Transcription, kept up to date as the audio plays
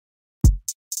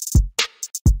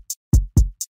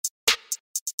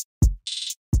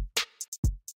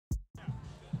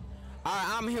Alright,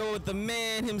 I'm here with the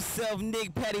man himself,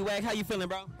 Nick Pattiwhack. How you feeling,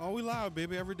 bro? Oh, we live,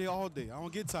 baby, every day, all day. I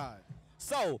don't get tired.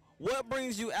 So, what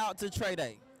brings you out to Trae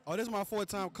Day? Oh, this is my fourth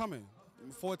time coming.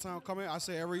 Fourth time coming. I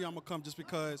say every year I'm gonna come just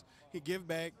because he give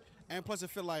back, and plus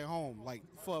it feel like home. Like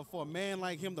for a man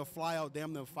like him to fly out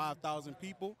damn near 5,000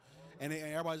 people, and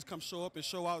everybody just come show up and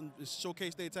show out and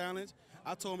showcase their talents.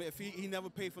 I told him if he never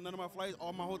paid for none of my flights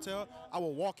or my hotel, I would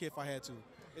walk here if I had to.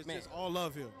 It's just all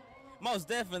love here. Most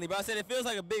definitely, bro. I said it feels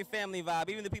like a big family vibe.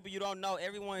 Even the people you don't know,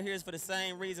 everyone here is for the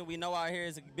same reason. We know out here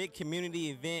is a big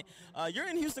community event. You're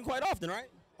in Houston quite often, right?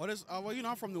 Oh, this well, you know,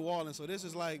 I'm from New Orleans, so this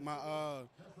is like my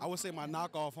I would say my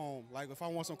knockoff home. Like if I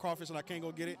want some crawfish and I can't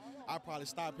go get it, I'll probably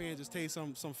stop here and just taste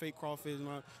some fake crawfish. And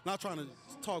I'm not trying to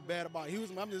talk bad about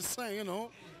Houston. I'm just saying, you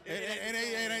know,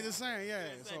 it ain't the same. Yeah.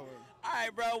 So. All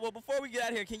right, bro. Well, before we get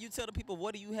out here, can you tell the people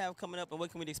what do you have coming up and what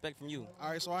can we expect from you?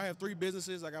 All right, so I have 3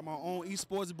 businesses. I got my own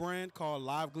esports brand called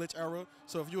Live Glitch Era.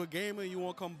 So if you're a gamer and you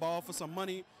want to come ball for some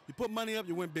money, you put money up,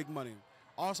 you win big money.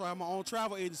 Also, I have my own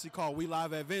travel agency called We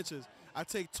Live Adventures. I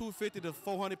take 250 to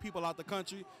 400 people out the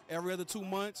country every other 2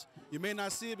 months. You may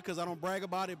not see it because I don't brag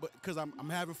about it, but because I'm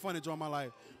having fun enjoying my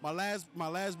life. My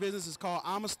last business is called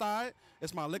Amistad.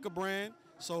 It's my liquor brand.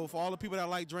 So for all the people that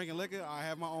like drinking liquor, I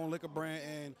have my own liquor brand,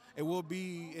 and it will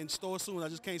be in store soon. I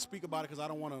just can't speak about it because I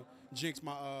don't want to jinx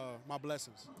my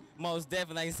blessings. Most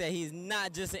definitely, like I said, he's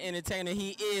not just an entertainer.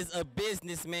 He is a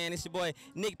businessman. It's your boy,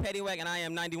 Nick Pattiwhack, and I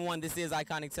am 91. This is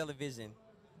Iconic Television.